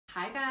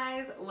Hi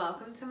guys,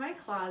 welcome to my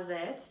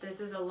closet. This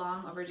is a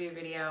long overdue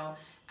video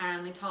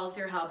and Lital's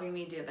here helping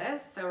me do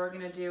this. So we're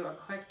gonna do a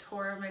quick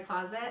tour of my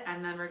closet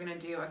and then we're gonna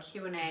do a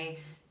Q&A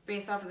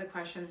based off of the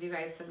questions you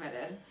guys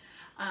submitted.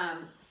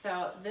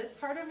 So this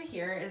part over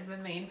here is the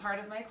main part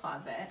of my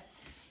closet.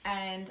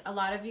 And a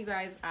lot of you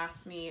guys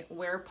asked me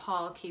where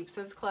Paul keeps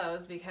his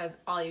clothes because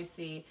all you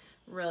see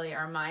really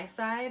are my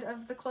side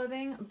of the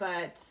clothing,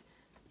 but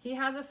he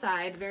has a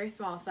side, very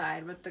small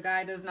side, but the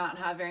guy does not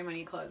have very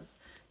many clothes.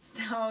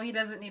 So he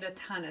doesn't need a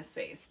ton of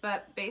space.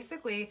 But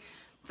basically,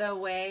 the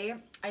way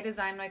I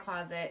design my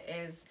closet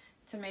is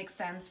to make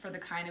sense for the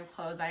kind of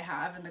clothes I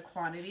have and the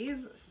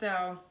quantities.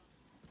 So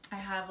I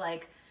have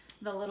like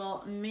the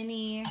little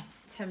mini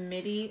to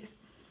midi.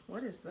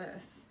 What is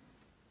this?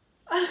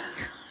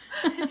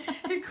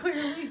 It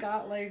clearly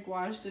got like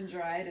washed and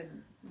dried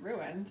and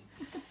ruined.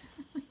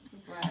 This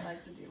is why I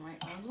like to do my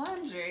own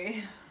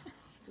laundry.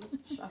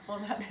 Just shuffle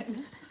that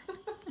in.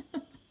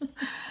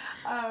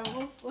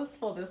 Let's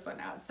pull this one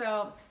out.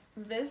 So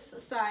this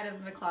side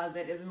of the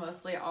closet is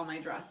mostly all my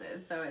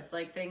dresses. So it's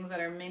like things that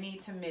are mini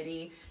to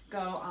midi go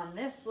on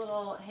this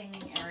little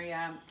hanging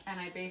area. And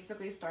I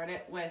basically start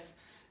it with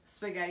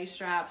spaghetti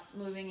straps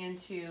moving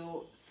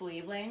into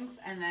sleeve lengths,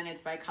 and then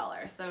it's by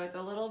color. So it's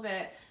a little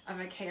bit of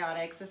a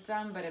chaotic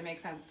system, but it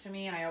makes sense to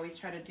me. And I always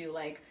try to do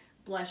like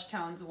blush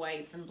tones,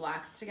 whites and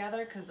blacks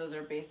together because those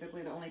are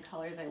basically the only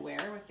colors I wear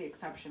with the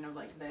exception of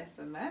like this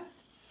and this.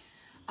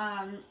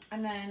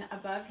 And then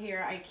above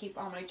here I keep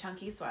all my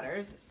chunky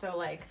sweaters, so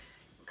like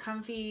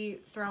comfy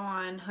throw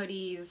on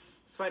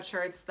hoodies,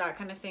 sweatshirts, that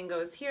kind of thing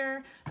goes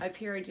here. Up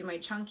here I do my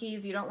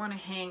chunkies. You don't want to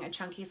hang a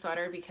chunky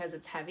sweater because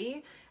it's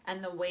heavy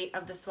and the weight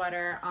of the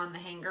sweater on the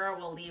hanger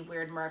will leave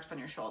weird marks on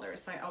your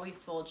shoulders, so I always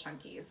fold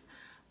chunkies.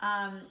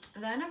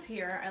 Then up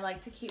here I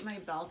like to keep my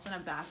belts in a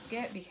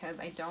basket because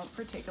I don't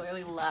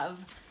particularly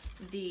love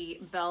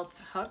the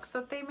belt hooks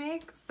that they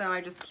make, so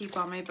I just keep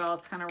all my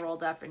belts kind of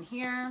rolled up in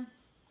here.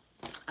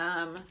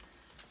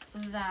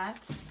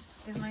 That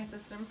is my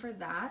system for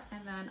that.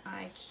 And then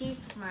I keep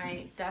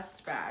my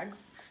dust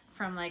bags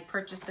from like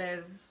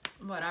purchases,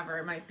 whatever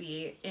it might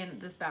be, in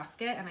this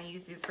basket, and I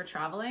use these for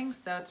traveling.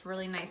 So it's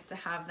really nice to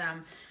have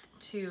them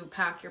to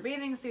pack your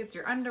bathing suits,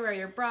 your underwear,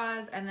 your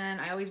bras, and then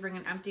I always bring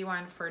an empty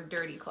one for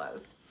dirty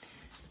clothes.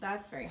 So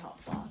that's very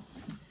helpful.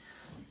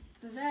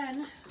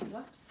 Then,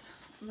 whoops,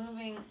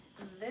 moving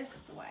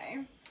this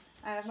way,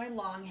 I have my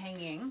long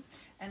hanging,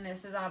 and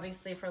this is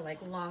obviously for like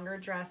longer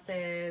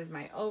dresses,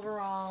 my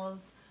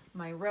overalls,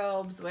 my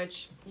robes,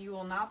 which you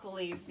will not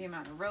believe the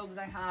amount of robes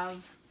I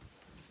have.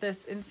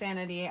 This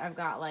insanity. I've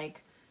got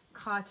like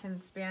cotton,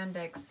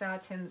 spandex,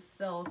 satin,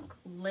 silk,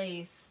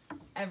 lace,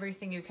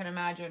 everything you can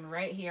imagine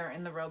right here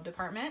in the robe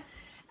department.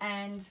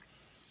 And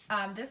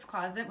this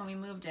closet, when we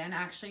moved in,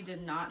 actually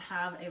did not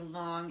have a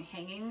long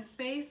hanging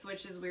space,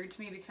 which is weird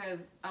to me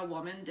because a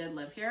woman did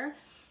live here.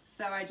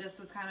 So I just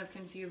was kind of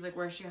confused, like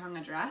where she hung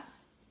a dress.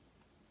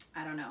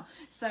 I don't know.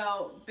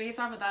 So based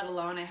off of that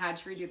alone, I had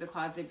to redo the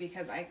closet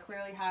because I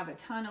clearly have a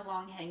ton of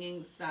long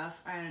hanging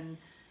stuff and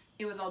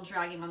it was all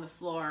dragging on the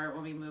floor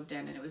when we moved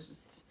in and it was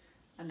just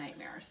a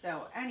nightmare.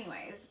 So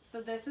anyways,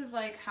 so this is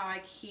like how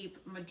I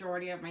keep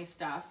majority of my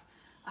stuff.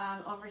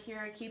 Over here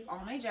I keep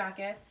all my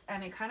jackets,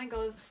 and it kind of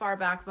goes far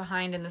back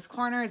behind in this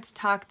corner. It's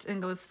tucked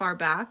and goes far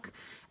back.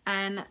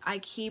 And I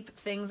keep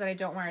things that I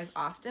don't wear as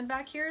often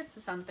back here, so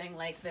something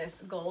like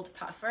this gold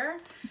puffer.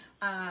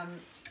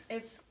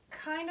 It's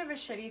kind of a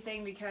shitty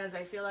thing because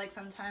I feel like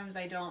sometimes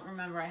I don't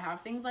remember I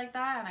have things like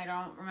that and I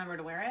don't remember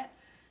to wear it.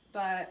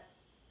 But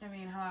I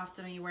mean, how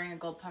often are you wearing a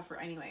gold puffer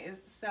anyways?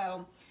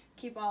 So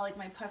keep all like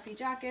my puffy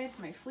jackets,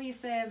 my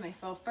fleeces, my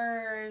faux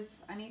furs,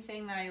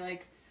 anything that I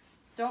like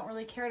don't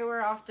really care to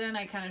wear often,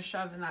 I kind of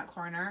shove in that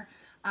corner.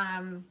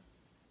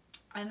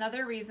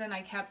 Another reason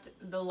I kept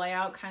the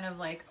layout kind of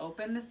like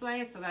open this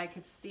way so that I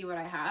could see what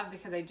I have,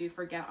 because I do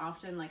forget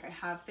often like I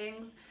have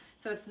things.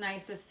 So it's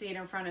nice to see it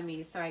in front of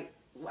me so I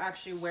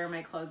actually wear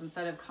my clothes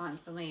instead of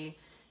constantly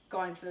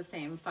going for the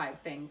same 5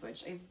 things,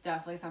 which is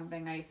definitely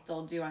something I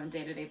still do on a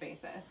day-to-day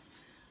basis.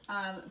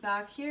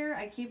 Back here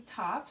I keep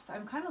tops.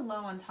 I'm kind of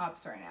low on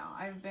tops right now.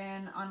 I've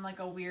been on like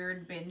a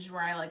weird binge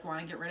where I like want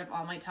to get rid of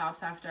all my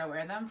tops after I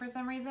wear them for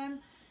some reason.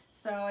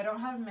 So I don't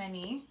have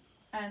many.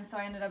 And so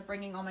I ended up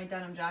bringing all my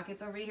denim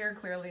jackets over here.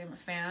 Clearly I'm a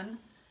fan.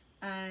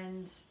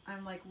 And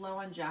I'm like low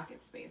on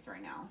jacket space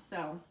right now.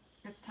 So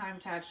it's time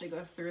to actually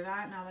go through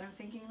that now that I'm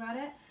thinking about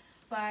it.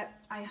 But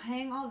I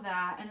hang all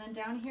that. And then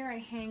down here I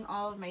hang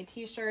all of my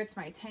t-shirts,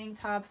 my tank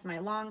tops, my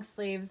long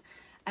sleeves.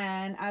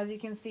 And as you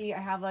can see, I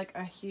have like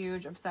a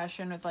huge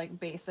obsession with like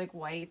basic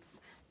whites,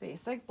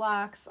 basic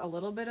blacks, a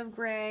little bit of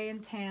gray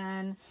and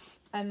tan,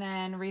 and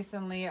then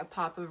recently a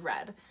pop of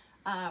red.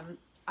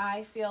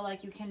 I feel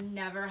like you can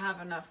never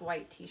have enough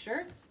white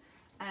t-shirts,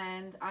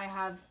 and I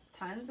have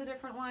tons of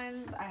different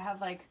ones. I have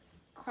like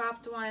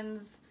cropped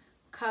ones,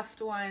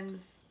 cuffed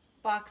ones,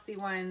 boxy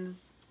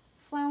ones,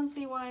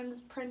 flouncy ones,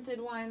 printed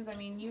ones. I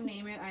mean, you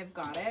name it, I've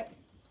got it.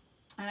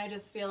 And I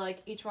just feel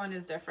like each one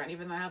is different.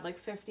 Even though I have like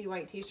 50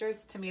 white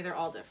t-shirts, to me they're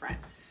all different.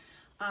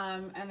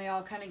 and they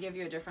all kind of give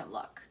you a different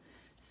look.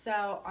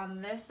 So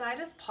on this side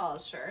is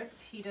Paul's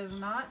shirts. He does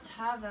not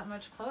have that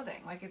much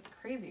clothing. Like, it's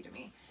crazy to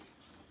me.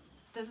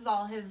 This is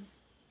all his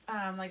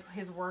like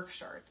his work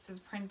shirts, his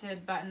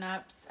printed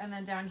button-ups, and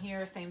then down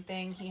here, same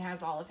thing. He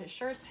has all of his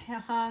shirts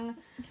hung.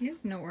 He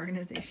has no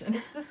organization.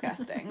 It's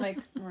disgusting. Like,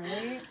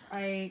 really,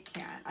 I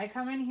can't. I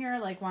come in here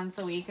like once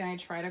a week and I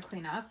try to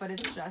clean up, but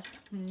it's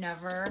just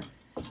never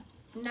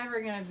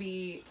gonna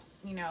be,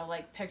 you know,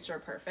 like picture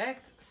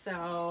perfect.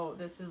 So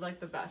this is like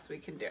the best we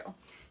can do.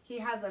 He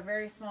has a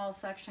very small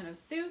section of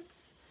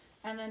suits,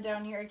 and then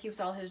down here he keeps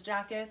all his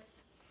jackets.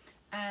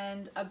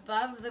 And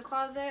above the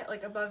closet,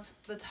 like above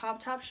the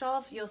top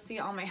shelf, you'll see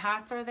all my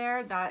hats are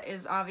there. That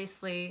is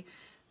obviously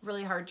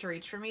really hard to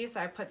reach for me,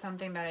 so I put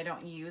something that I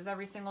don't use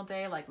every single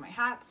day, like my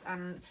hats,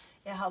 and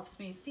it helps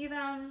me see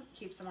them,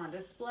 keeps them on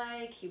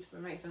display, keeps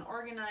them nice and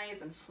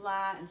organized and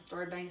flat and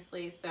stored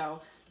nicely. So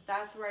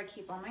that's where I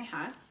keep all my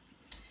hats.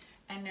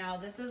 And now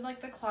this is like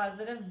the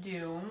closet of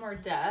doom or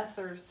death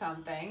or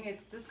something.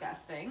 It's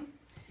disgusting.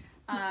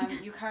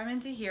 You come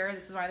into here.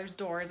 This is why there's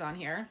doors on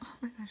here. Oh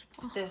my gosh,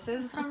 Paul. This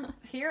is from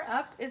here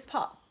up is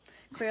Paul.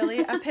 Clearly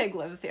a pig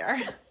lives here.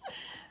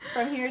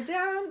 From here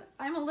down,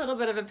 I'm a little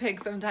bit of a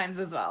pig sometimes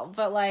as well.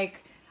 But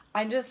like,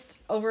 I'm just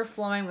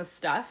overflowing with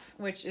stuff,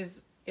 which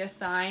is a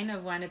sign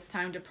of when it's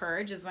time to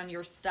purge, is when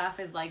your stuff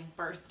is like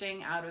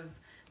bursting out of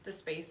the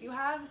space you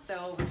have.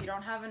 So if you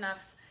don't have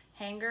enough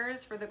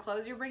hangers for the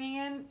clothes you're bringing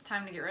in, it's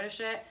time to get rid of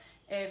shit.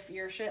 If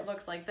your shit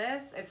looks like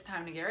this, it's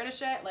time to get rid of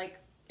shit. Like,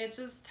 it's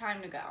just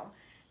time to go.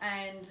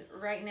 And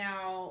right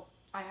now,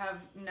 I have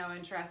no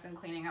interest in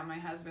cleaning up my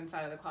husband's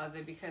side of the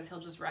closet because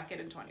he'll just wreck it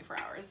in 24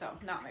 hours, so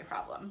not my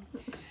problem.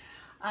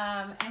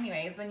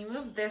 Anyways, when you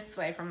move this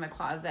way from the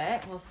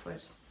closet, we'll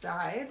switch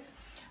sides.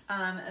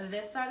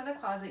 This side of the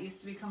closet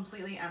used to be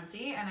completely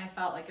empty, and I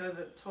felt like it was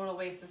a total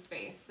waste of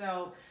space.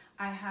 So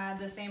I had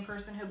the same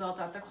person who built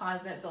out the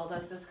closet build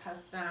us this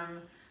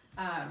custom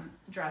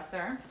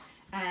dresser,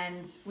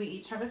 and we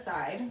each have a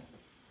side.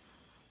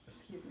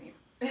 Excuse me.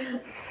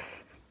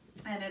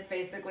 And it's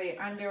basically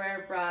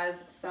underwear,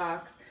 bras,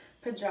 socks,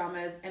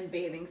 pajamas, and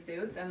bathing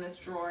suits. And this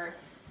drawer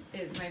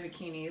is my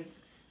bikinis,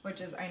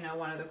 which is, I know,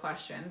 one of the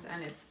questions.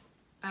 And it's,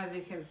 as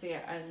you can see,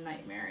 a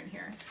nightmare in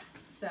here.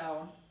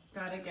 So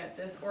gotta get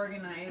this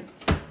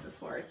organized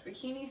before it's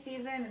bikini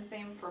season, and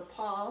same for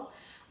Paul.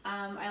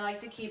 I like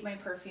to keep my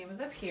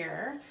perfumes up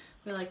here.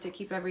 We like to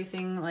keep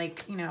everything,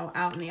 like, you know,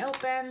 out in the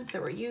open,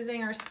 so we're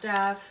using our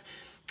stuff.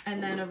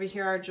 And then over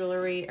here, our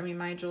jewelry, I mean,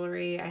 my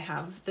jewelry, I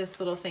have this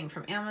little thing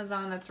from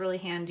Amazon that's really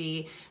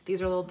handy.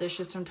 These are little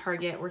dishes from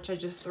Target, which I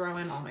just throw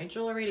in all my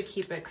jewelry to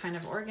keep it kind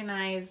of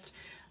organized.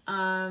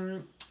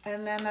 And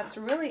then that's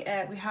really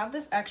it. We have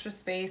this extra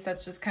space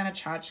that's just kind of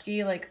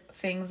tchotchke, like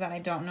things that I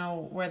don't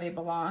know where they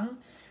belong.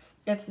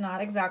 It's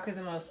not exactly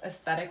the most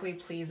aesthetically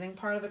pleasing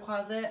part of the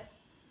closet,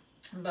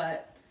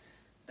 but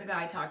the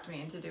guy talked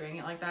me into doing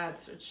it like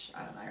that, which,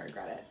 I don't know, I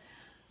regret it.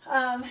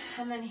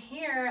 And then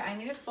here I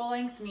needed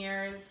full-length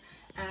mirrors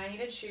and I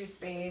needed shoe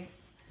space,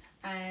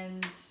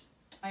 and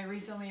I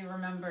recently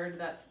remembered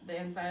that the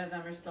inside of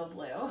them are still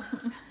blue.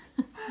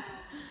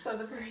 So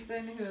the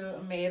person who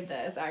made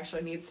this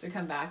actually needs to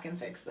come back and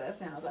fix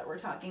this now that we're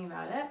talking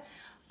about it.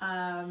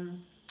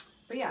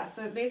 But yeah,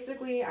 so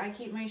basically I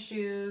keep my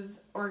shoes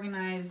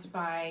organized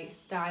by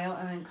style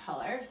and then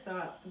color.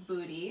 So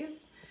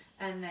booties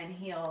and then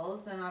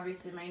heels, and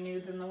obviously my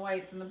nudes and the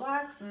whites and the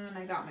blacks, and then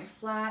I got my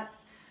flats,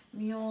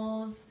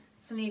 mules,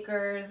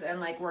 sneakers, and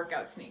like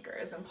workout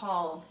sneakers. And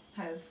Paul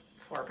has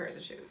 4 pairs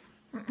of shoes.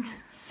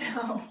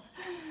 So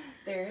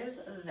there's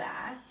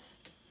that.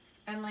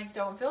 And like,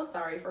 don't feel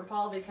sorry for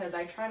Paul, because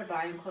I try to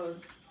buy him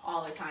clothes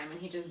all the time and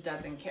he just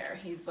doesn't care.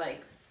 He's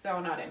like so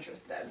not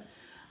interested.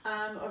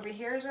 Over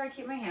here is where I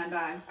keep my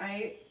handbags.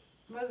 I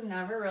was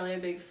never really a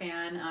big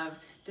fan of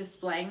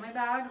displaying my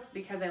bags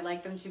because I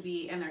like them to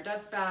be in their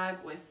dust bag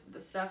with the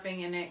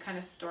stuffing in it kind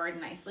of stored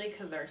nicely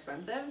because they're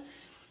expensive.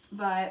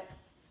 But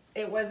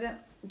it wasn't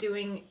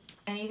doing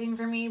anything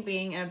for me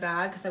being in a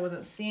bag because I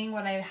wasn't seeing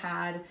what I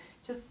had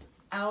just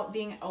out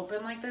being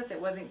open like this. It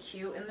wasn't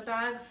cute in the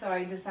bag, so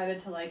I decided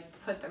to like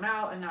put them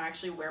out and now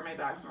actually wear my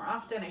bags more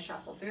often. I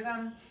shuffle through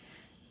them.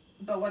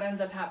 But what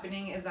ends up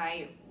happening is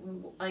I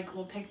like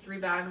will pick 3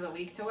 bags a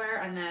week to wear,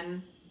 and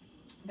then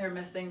they're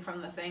missing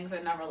from the things.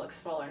 It never looks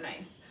full or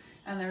nice,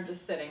 and they're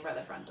just sitting by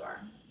the front door.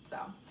 So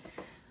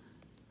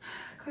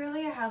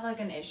clearly I have like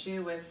an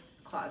issue with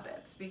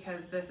closets,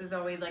 because this is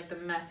always like the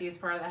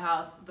messiest part of the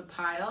house, the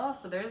pile.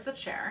 So there's the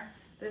chair.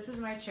 This is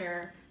my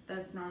chair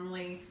that's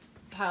normally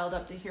piled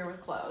up to here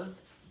with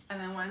clothes. And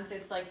then once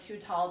it's like too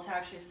tall to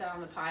actually sit on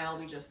the pile,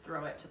 we just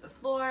throw it to the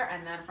floor.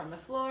 And then from the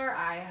floor,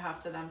 I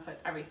have to then put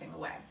everything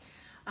away.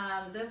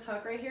 This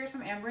hook right here is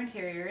from Amber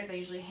Interiors. I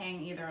usually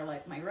hang either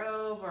like my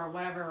robe or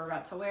whatever we're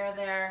about to wear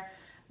there.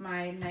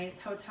 My nice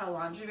hotel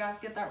laundry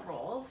basket that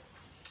rolls.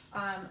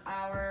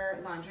 Our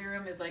laundry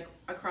room is like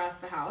across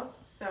the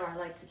house, so I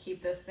like to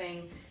keep this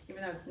thing,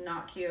 even though it's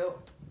not cute,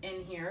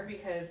 in here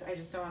because I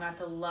just don't want to have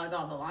to lug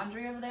all the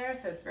laundry over there,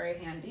 so it's very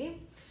handy.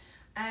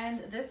 And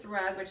this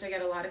rug, which I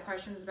get a lot of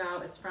questions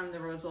about, is from the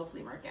Roseville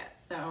Flea Market.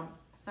 So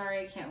sorry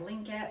I can't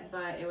link it,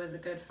 but it was a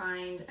good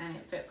find and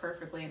it fit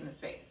perfectly in the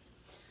space.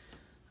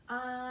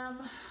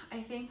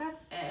 I think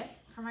that's it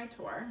for my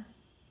tour.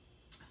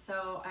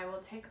 So I will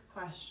take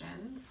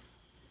questions.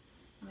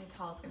 My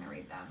tall's gonna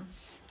read them.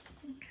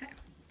 Okay.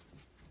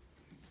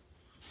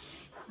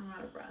 I'm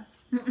out of breath.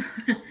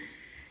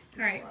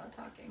 All right. A lot of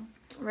talking.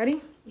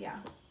 Ready? Yeah.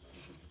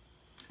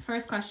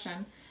 First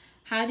question.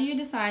 How do you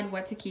decide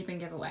what to keep and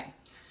give away?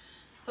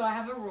 So I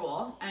have a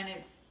rule, and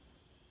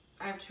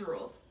I have two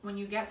rules. When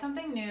you get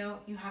something new,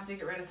 you have to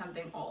get rid of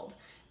something old.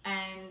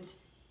 And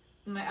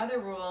my other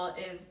rule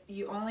is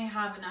you only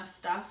have enough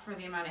stuff for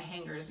the amount of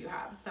hangers you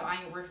have. So I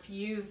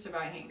refuse to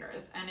buy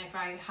hangers. And if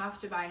I have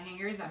to buy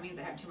hangers, that means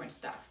I have too much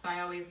stuff. So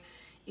I always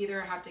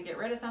either have to get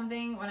rid of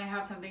something when I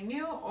have something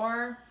new,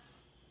 or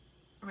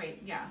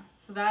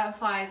so that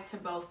applies to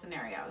both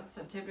scenarios.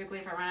 So typically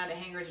if I run out of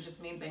hangers, it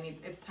just means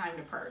it's time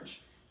to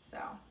purge. So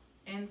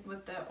in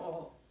with the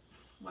old,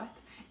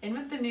 in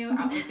with the new,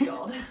 out with the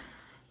old.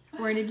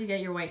 Where did you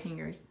get your white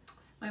hangers?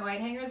 My white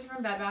hangers are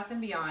from Bed Bath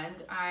 &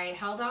 Beyond. I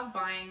held off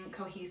buying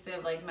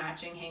cohesive, like,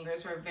 matching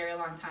hangers for a very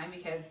long time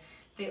because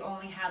they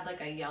only had, like,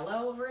 a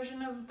yellow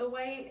version of the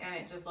white, and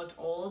it just looked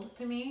old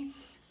to me.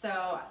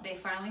 So they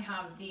finally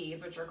have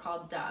these, which are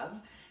called Dove,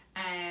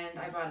 and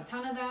I bought a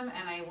ton of them.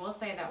 And I will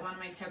say that one of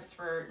my tips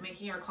for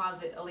making your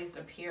closet at least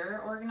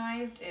appear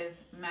organized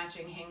is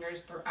matching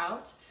hangers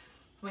throughout.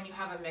 When you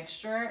have a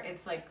mixture,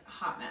 it's like a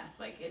hot mess.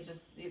 Like, it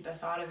just, the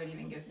thought of it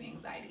even gives me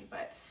anxiety.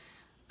 But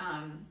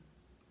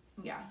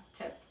yeah,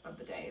 tip of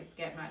the day is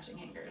get matching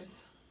hangers.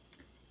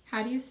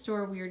 How do you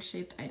store weird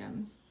shaped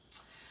items?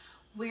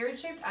 Weird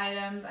shaped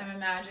items, I'm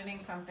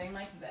imagining something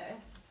like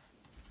this.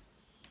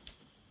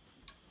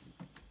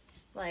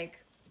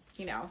 Like,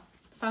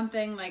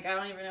 something like, I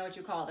don't even know what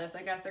you call this.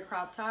 I guess a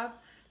crop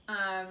top.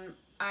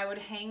 I would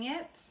hang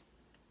it.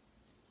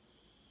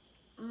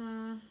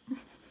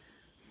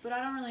 But I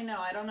don't really know.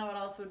 I don't know what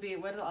else would be.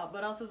 What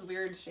else is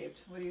weird shaped?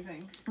 What do you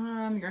think?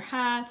 Your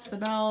hats, the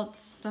belts,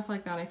 stuff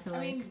like that. I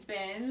mean,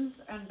 bins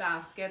and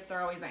baskets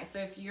are always nice. So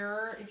if you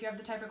have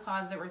the type of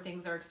closet where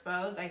things are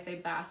exposed, I say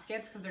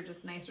baskets because they're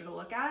just nicer to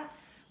look at.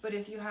 But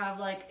if you have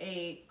like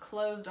a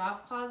closed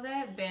off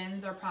closet,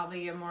 bins are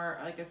probably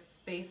a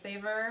space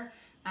saver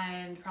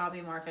and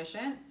probably more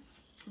efficient.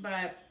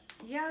 But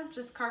yeah,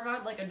 just carve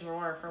out like a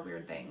drawer for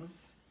weird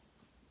things.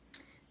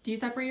 Do you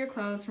separate your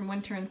clothes from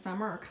winter and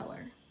summer or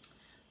color?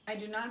 I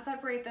do not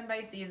separate them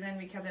by season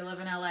because I live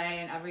in LA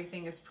and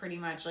everything is pretty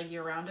much like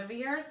year round over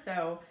here.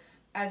 So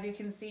as you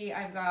can see,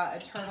 I've got a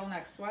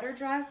turtleneck sweater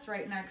dress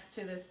right next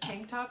to this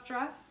tank top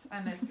dress.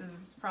 And this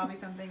is probably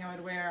something I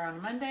would wear on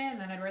a Monday,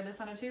 and then I'd wear this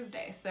on a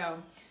Tuesday.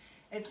 So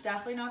it's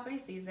definitely not by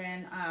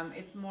season.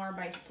 It's more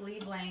by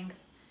sleeve length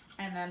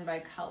and then by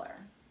color.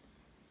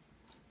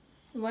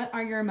 What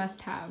are your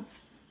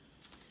must-haves?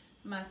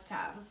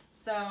 Must-haves.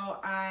 So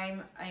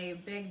I'm a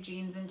big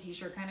jeans and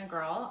t-shirt kind of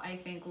girl. I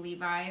think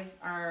Levi's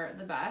are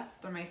the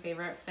best. They're my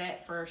favorite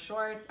fit for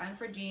shorts and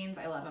for jeans.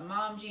 I love a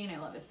mom jean. I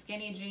love a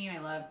skinny jean. I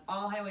love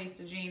all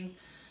high-waisted jeans.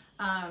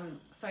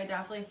 So I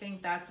definitely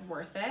think that's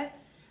worth it.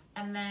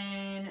 And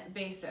then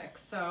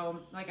basics. So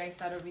like I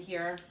said over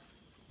here,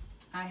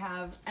 I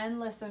have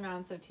endless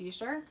amounts of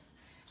t-shirts,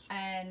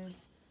 and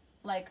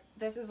like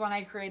this is one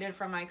I created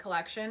from my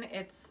collection.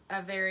 It's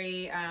a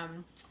very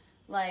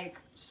like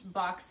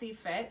boxy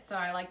fit, so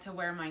I like to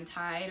wear mine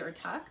tied or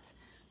tucked.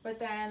 But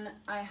then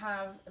I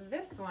have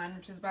this one,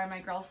 which is by my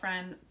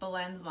girlfriend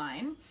Belen's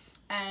line,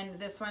 and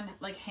this one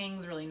like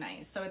hangs really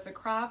nice. So it's a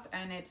crop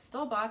and it's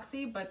still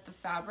boxy, but the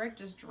fabric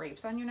just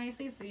drapes on you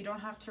nicely, so you don't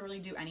have to really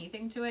do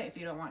anything to it if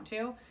you don't want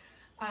to.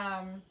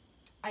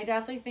 I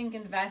definitely think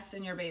invest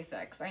in your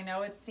basics. I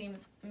know it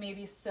seems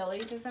maybe silly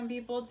to some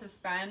people to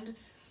spend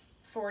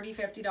 $40,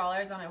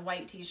 $50 on a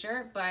white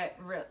t-shirt, but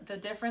the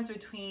difference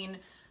between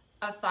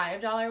a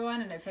 $5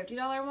 one and a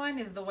 $50 one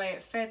is the way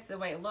it fits, the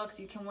way it looks.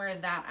 You can wear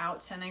that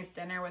out to a nice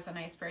dinner with a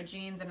nice pair of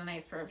jeans and a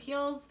nice pair of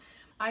heels.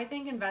 I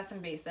think invest in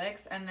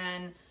basics and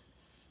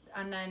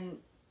then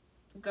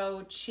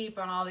go cheap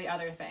on all the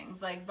other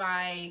things. Like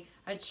buy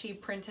a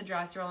cheap printed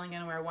dress you're only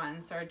gonna wear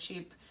once, or a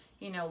cheap,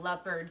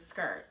 leopard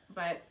skirt.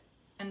 But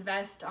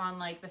invest on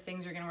like the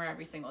things you're gonna wear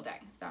every single day,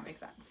 if that makes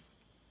sense.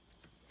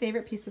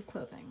 Favorite piece of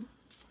clothing?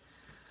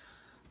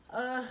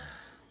 I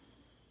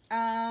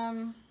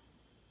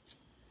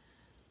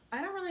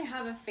don't really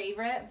have a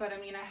favorite, but I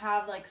mean, I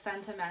have like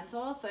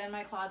sentimental. So in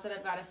my closet,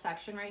 I've got a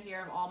section right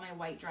here of all my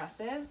white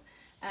dresses.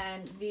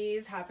 And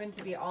these happen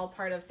to be all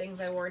part of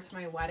things I wore to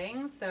my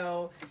wedding.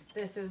 So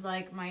this is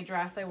like my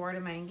dress I wore to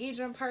my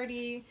engagement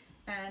party,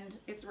 and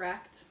it's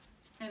wrecked.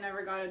 I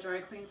never got a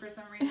dry clean for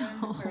some reason.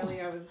 Oh. Clearly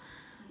I was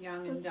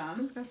young and That's dumb.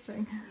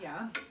 disgusting.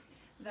 Yeah.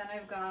 Then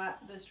I've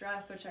got this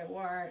dress which I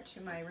wore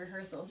to my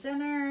rehearsal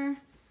dinner.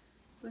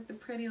 It's like the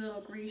pretty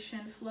little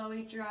Grecian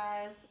flowy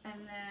dress. And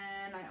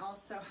then I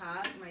also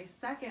have my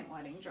second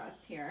wedding dress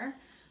here,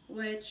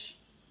 which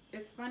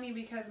it's funny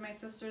because my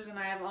sisters and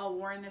I have all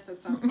worn this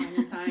at some point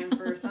in time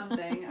for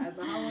something as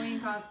a Halloween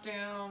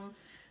costume.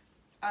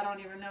 I don't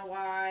even know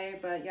why,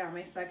 but yeah,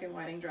 my second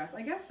wedding dress.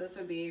 I guess this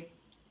would be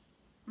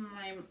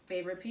my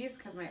favorite piece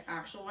because my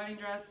actual wedding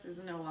dress is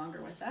no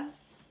longer with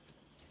us.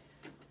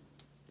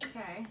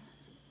 Okay.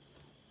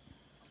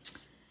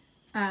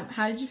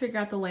 How did you figure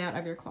out the layout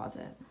of your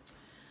closet?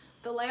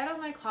 The layout of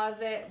my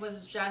closet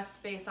was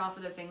just based off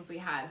of the things we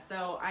had.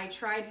 So I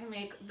tried to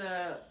make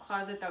the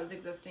closet that was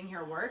existing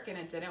here work, and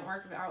it didn't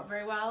work out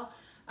very well.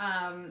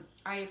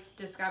 I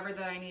discovered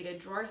that I needed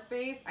drawer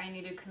space, I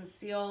needed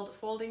concealed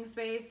folding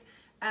space,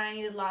 and I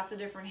needed lots of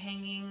different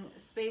hanging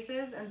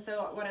spaces. And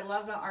so what I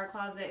love about our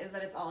closet is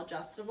that it's all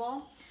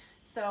adjustable.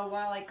 So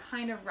while I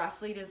kind of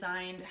roughly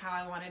designed how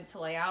I wanted to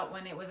lay out,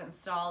 when it was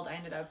installed, I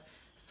ended up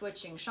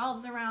switching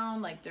shelves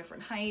around, like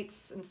different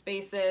heights and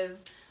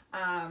spaces.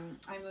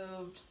 I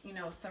moved, you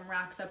know, some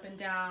racks up and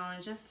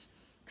down. Just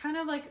kind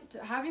of like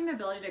having the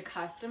ability to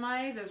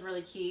customize is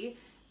really key.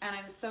 And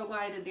I'm so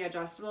glad I did the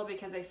adjustable,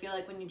 because I feel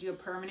like when you do a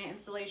permanent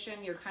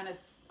installation, you're kind of,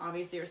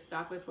 obviously you're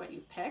stuck with what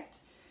you picked.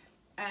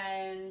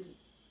 And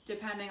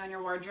depending on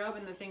your wardrobe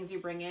and the things you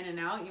bring in and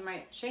out, you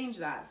might change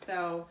that.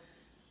 So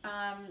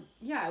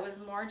yeah, it was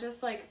more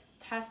just like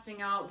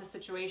testing out the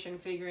situation,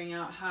 figuring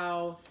out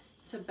how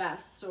to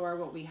best store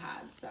what we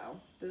had. So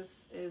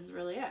this is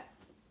really it.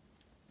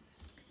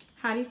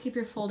 How do you keep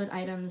your folded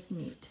items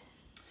neat?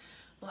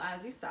 Well,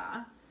 as you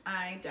saw,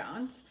 I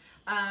don't.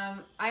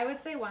 I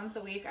would say once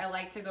a week I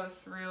like to go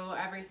through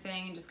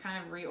everything and just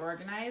kind of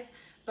reorganize.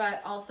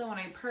 But also when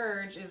I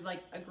purge is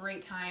like a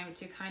great time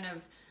to kind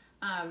of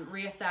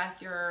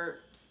reassess your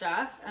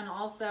stuff. And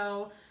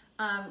also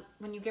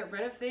when you get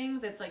rid of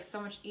things, it's like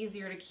so much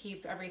easier to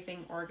keep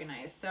everything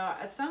organized. So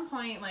at some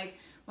point, like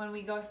when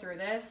we go through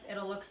this,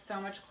 it'll look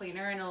so much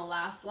cleaner and it'll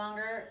last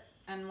longer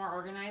and more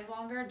organized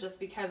longer, just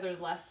because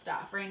there's less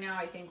stuff. Right now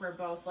I think we're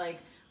both like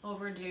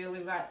overdue.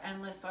 We've got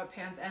endless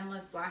sweatpants,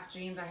 endless black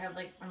jeans. I have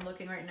like, I'm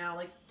looking right now,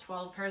 like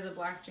 12 pairs of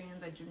black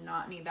jeans. I do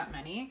not need that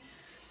many.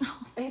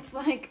 It's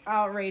like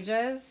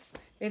outrageous.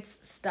 It's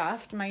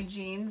stuffed. My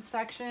jeans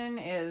section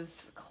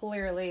is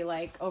clearly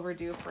like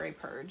overdue for a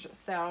purge.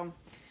 So,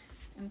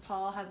 and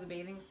Paul has a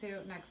bathing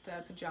suit next to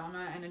a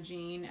pajama and a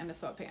jean and a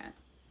sweatpant.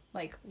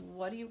 Like,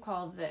 what do you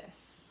call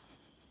this?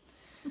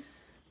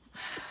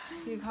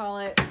 You call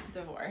it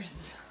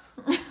divorce.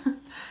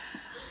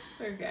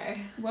 Okay.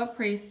 What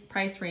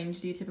price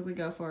range do you typically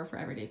go for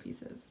everyday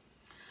pieces?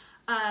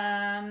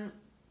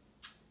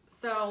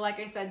 So like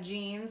I said,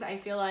 jeans, I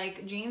feel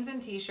like jeans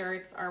and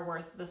t-shirts are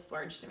worth the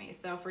splurge to me.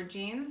 So for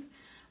jeans,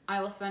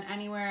 I will spend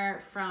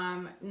anywhere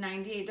from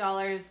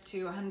 $98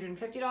 to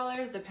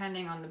 $150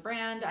 depending on the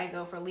brand. I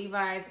go for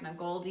Levi's and a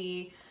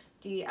Goldie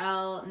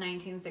DL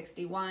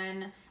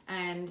 1961,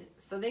 and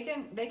so they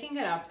can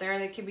get up there.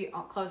 They could be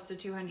close to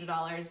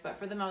 $200, but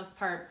for the most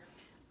part,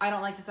 I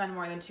don't like to spend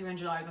more than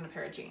 $200 on a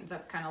pair of jeans.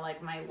 That's kind of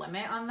like my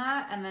limit on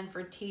that. And then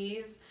for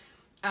tees,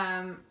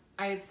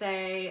 I'd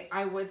say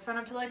I would spend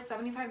up to like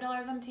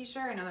 $75 on a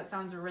t-shirt. I know that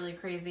sounds really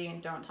crazy,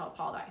 and don't tell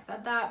Paul that I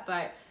said that,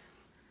 but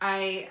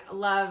I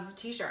love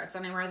t-shirts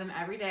and I wear them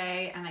every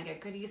day and I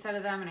get good use out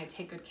of them and I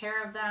take good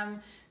care of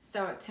them.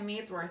 So to me,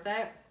 it's worth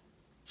it.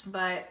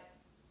 But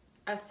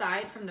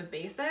aside from the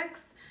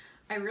basics,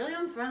 I really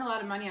don't spend a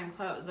lot of money on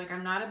clothes. Like,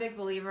 I'm not a big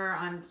believer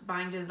on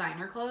buying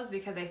designer clothes,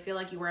 because I feel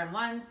like you wear them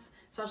once,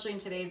 especially in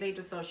today's age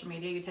with social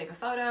media. You take a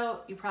photo,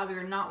 you probably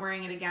are not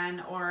wearing it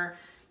again, or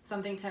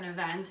something to an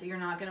event, you're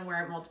not gonna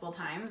wear it multiple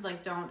times.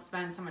 Like, don't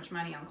spend so much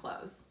money on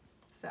clothes.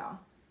 So,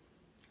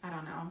 I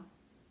don't know,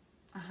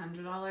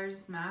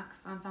 $100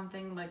 max on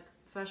something like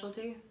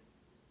specialty.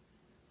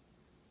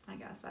 I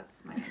guess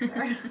that's my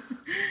answer.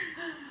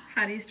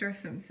 How do you store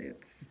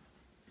swimsuits?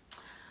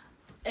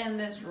 In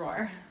this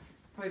drawer,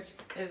 which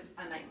is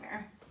a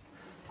nightmare.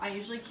 I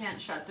usually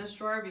can't shut this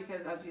drawer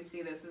because, as you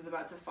see, this is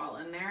about to fall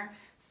in there.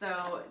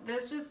 So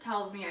this just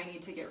tells me I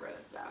need to get rid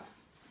of stuff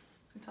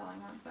until I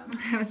want some.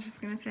 I was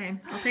just gonna say,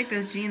 I'll take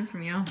those jeans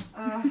from you.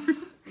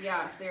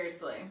 Yeah,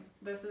 seriously.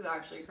 This is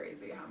actually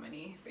crazy how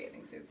many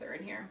bathing suits are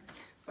in here.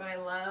 But I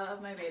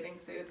love my bathing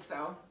suits,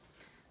 so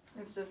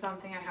it's just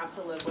something I have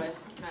to live with.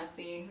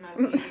 Messy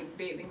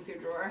bathing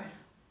suit drawer.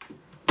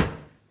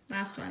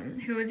 Last one.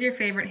 Who is your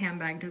favorite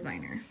handbag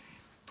designer?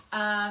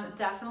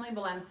 Definitely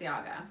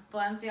Balenciaga.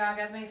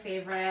 Balenciaga is my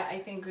favorite. I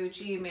think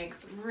Gucci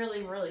makes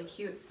really, really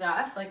cute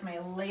stuff. Like my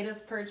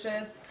latest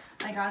purchase,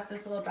 I got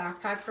this little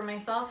backpack for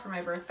myself for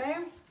my birthday.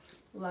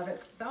 Love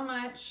it so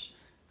much.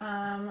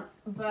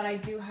 But I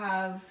do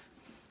have,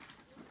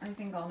 I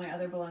think all my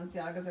other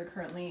Balenciagas are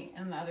currently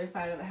in the other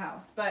side of the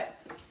house. But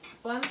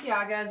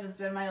Balenciaga has just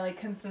been my like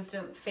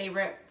consistent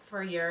favorite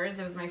for years.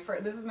 It was my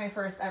this is my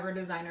first ever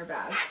designer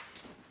bag.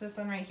 This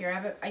one right here. I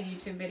have a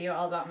YouTube video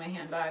all about my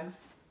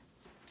handbags.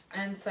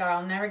 And so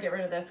I'll never get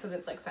rid of this because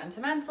it's like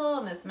sentimental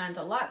and this meant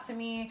a lot to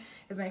me.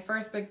 It was my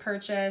first big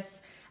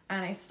purchase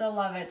and I still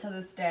love it to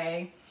this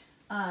day.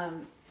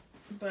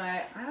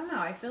 But I don't know,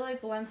 I feel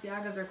like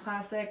Balenciagas are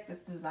classic. The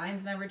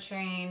designs never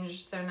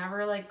change. They're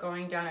never like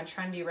going down a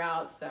trendy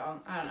route. So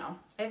I don't know.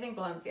 I think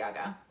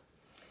Balenciaga.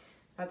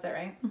 That's it,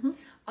 right?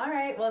 All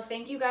right, well,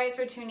 thank you guys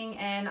for tuning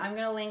in. I'm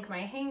gonna link my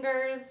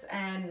hangers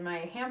and my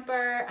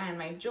hamper and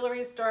my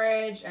jewelry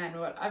storage and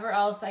whatever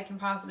else I can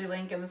possibly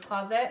link in this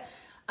closet.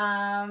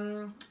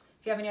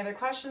 If you have any other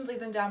questions, leave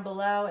them down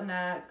below in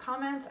the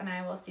comments, and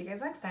I will see you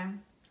guys next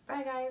time.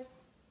 Bye, guys.